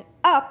and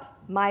up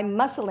my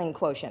muscling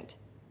quotient.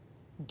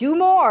 Do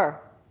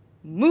more,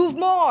 move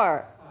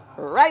more,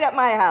 right up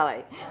my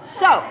alley.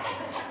 So,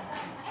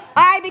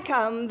 I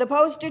become the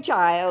poster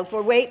child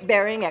for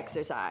weight-bearing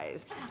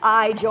exercise.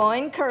 I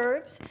join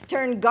curves,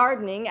 turn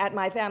gardening at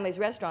my family's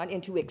restaurant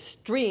into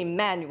extreme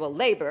manual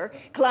labor,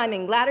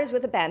 climbing ladders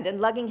with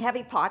abandon, lugging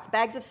heavy pots,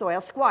 bags of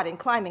soil, squatting,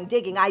 climbing,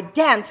 digging. I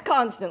dance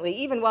constantly,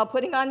 even while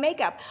putting on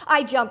makeup.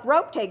 I jump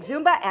rope, take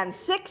Zumba, and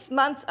 6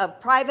 months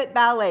of private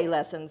ballet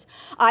lessons.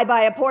 I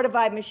buy a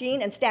Porta-Vibe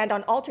machine and stand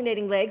on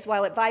alternating legs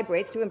while it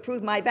vibrates to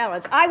improve my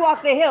balance. I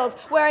walk the hills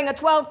wearing a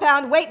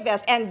 12-pound weight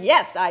vest, and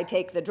yes, I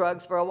take the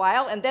drugs for a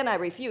while, and then I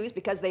refuse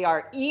because they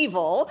are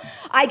evil.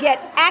 I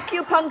get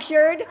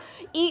acupunctured,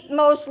 eat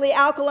mostly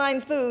alkaline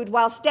food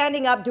while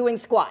standing up doing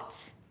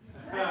squats.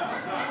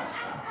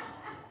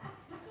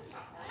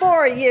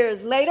 4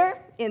 years later,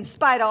 in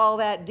spite of all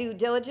that due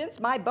diligence,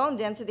 my bone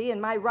density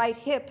in my right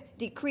hip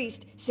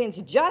decreased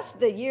since just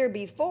the year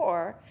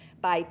before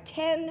by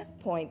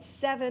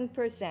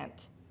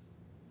 10.7%,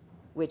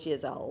 which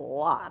is a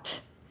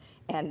lot.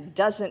 And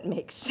doesn't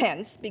make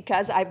sense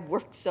because I've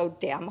worked so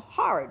damn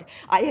hard.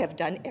 I have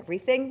done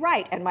everything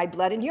right, and my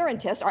blood and urine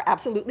tests are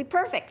absolutely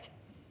perfect.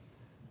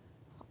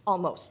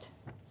 Almost.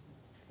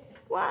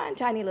 One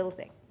tiny little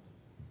thing.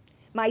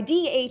 My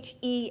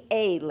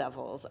DHEA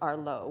levels are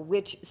low,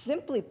 which,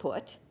 simply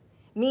put,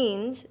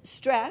 means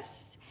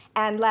stress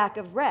and lack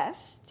of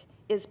rest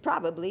is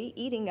probably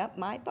eating up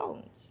my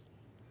bones.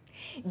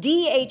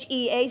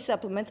 DHEA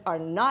supplements are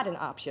not an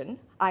option.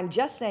 I'm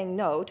just saying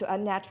no to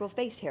unnatural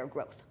face hair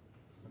growth.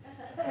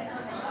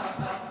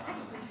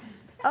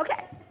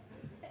 Okay,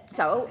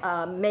 so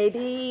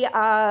maybe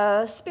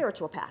a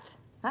spiritual path,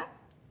 huh?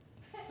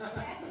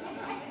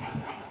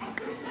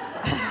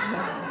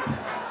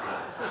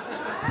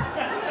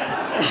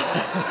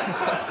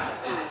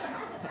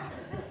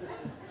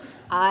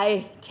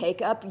 I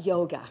take up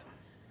yoga,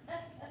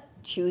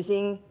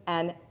 choosing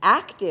an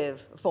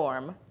active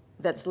form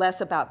that's less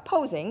about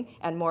posing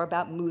and more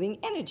about moving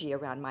energy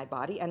around my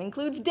body and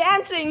includes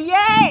dancing.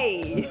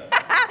 Yay!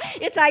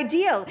 It's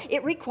ideal.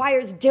 It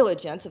requires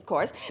diligence, of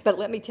course, but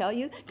let me tell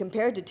you,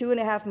 compared to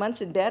 2.5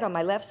 months in bed on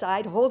my left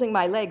side, holding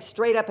my legs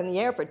straight up in the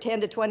air for 10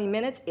 to 20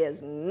 minutes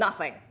is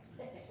nothing.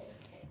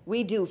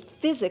 We do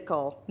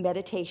physical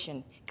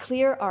meditation,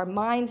 clear our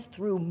minds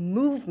through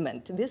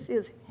movement. This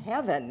is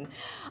heaven.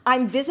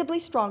 I'm visibly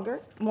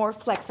stronger, more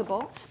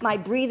flexible. My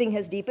breathing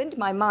has deepened.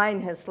 My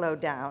mind has slowed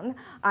down.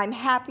 I'm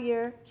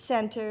happier,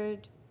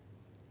 centered,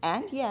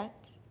 and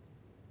yet,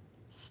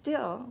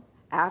 still,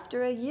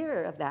 after a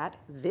year of that,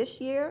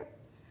 this year,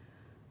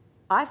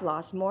 I've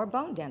lost more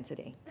bone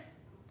density.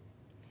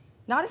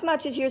 Not as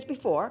much as years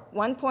before,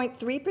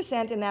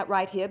 1.3% in that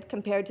right hip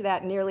compared to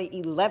that nearly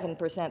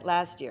 11%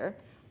 last year.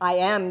 I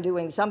am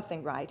doing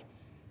something right.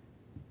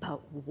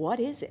 But what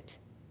is it?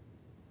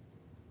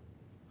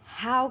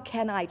 How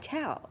can I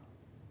tell?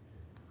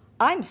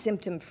 I'm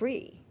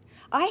symptom-free.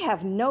 I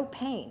have no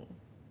pain,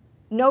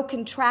 no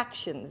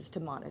contractions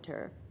to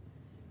monitor,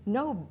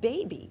 no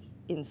baby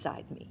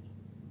inside me.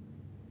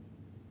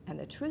 And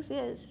the truth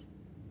is,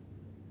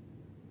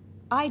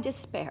 I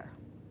despair.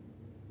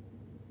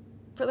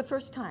 For the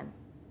first time,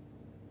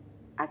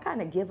 I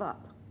kind of give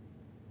up.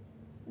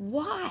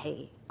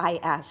 Why? I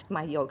ask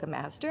my yoga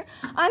master.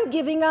 I'm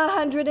giving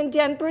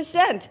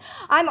 110%.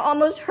 I'm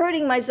almost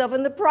hurting myself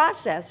in the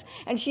process.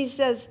 And she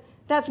says,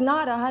 that's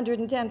not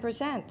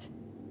 110%.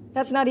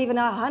 That's not even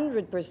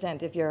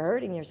 100% if you're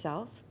hurting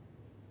yourself.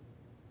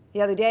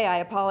 The other day, I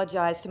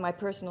apologized to my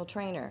personal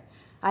trainer.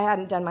 I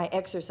hadn't done my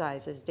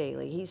exercises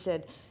daily. He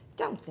said,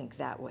 don't think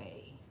that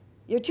way.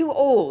 You're too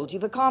old.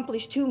 You've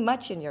accomplished too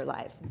much in your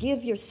life.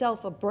 Give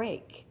yourself a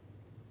break.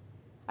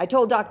 I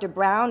told Dr.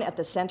 Brown at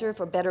the Center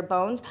for Better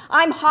Bones,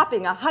 I'm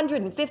hopping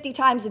 150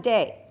 times a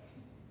day.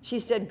 She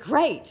said,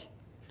 great,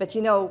 but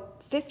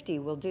 50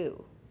 will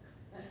do.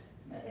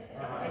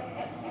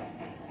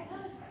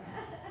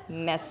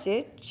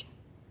 Message,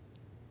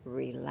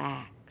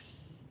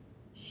 relax.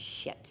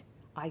 Shit,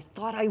 I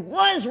thought I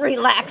was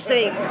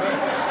relaxing.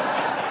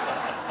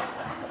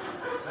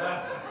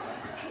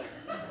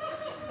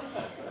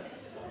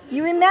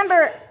 You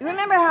remember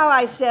how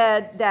I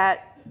said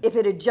that if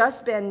it had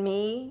just been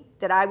me,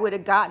 that I would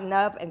have gotten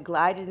up and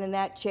glided in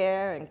that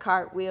chair and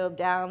cartwheeled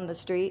down the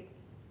street?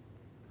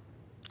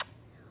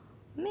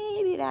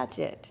 Maybe that's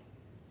it.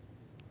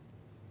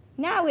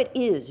 Now it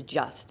is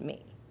just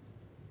me.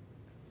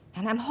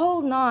 And I'm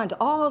holding on to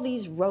all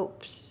these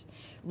ropes,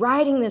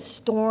 riding this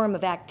storm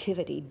of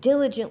activity,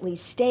 diligently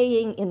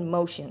staying in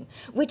motion,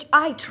 which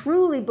I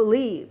truly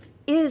believe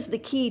is the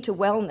key to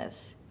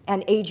wellness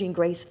and aging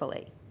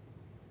gracefully.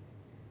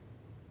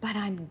 But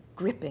I'm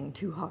gripping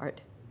too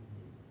hard,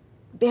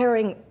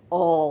 bearing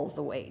all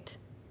the weight.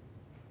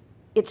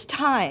 It's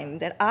time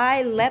that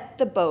I let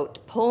the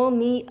boat pull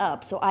me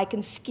up so I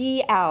can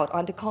ski out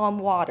onto calm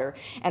water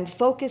and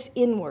focus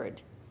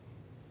inward.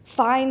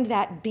 find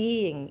that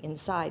being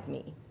inside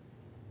me,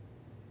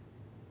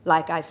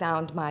 like I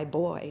found my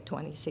boy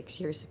 26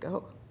 years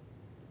ago.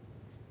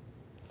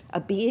 A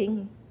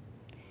being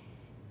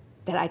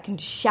that I can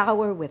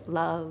shower with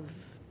love,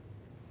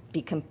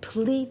 be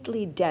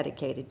completely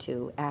dedicated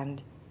to,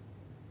 and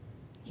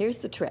here's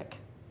the trick: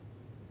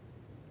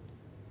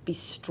 be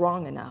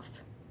strong enough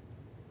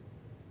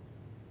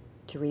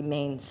to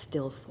remain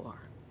still for.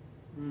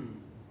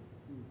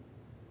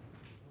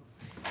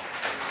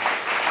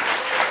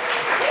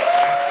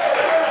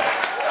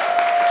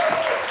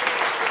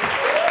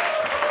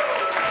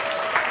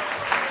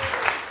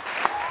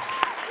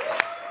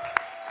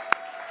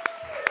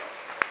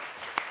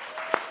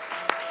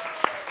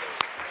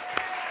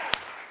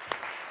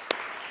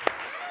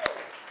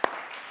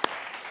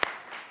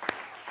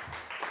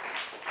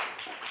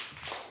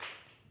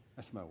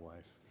 That's my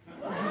wife.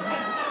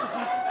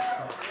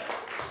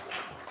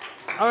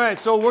 All right,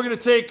 so we're going to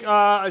take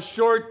a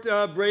short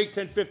break,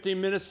 10,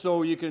 15 minutes,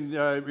 so you can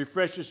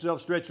refresh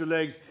yourself, stretch your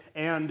legs,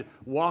 and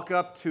walk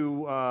up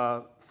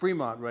to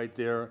Fremont right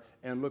there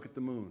and look at the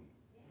moon.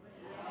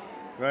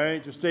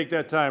 Right? Just take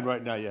that time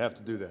right now. You have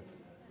to do that.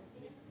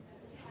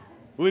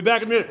 We'll be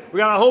back in a minute. We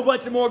got a whole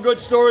bunch of more good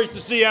stories to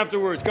see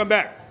afterwards. Come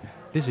back.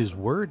 This is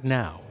Word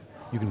Now.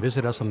 You can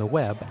visit us on the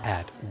web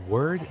at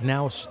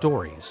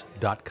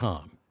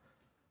wordnowstories.com.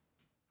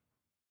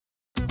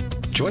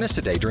 Join us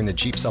today during the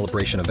Jeep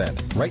Celebration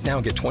event. Right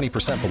now, get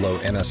 20% below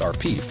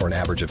MSRP for an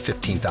average of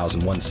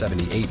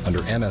 $15,178 under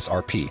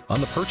MSRP on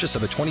the purchase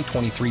of a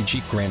 2023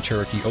 Jeep Grand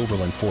Cherokee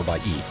Overland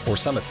 4xE or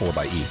Summit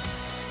 4xE.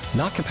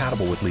 Not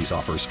compatible with lease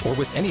offers or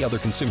with any other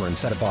consumer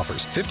incentive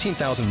offers.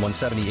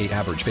 $15,178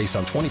 average based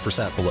on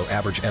 20% below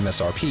average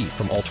MSRP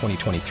from all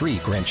 2023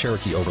 Grand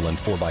Cherokee Overland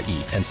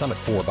 4xE and Summit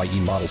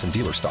 4xE models in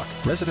dealer stock.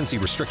 Residency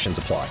restrictions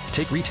apply.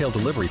 Take retail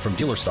delivery from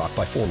dealer stock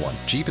by 4/1.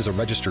 Jeep is a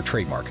registered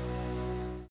trademark.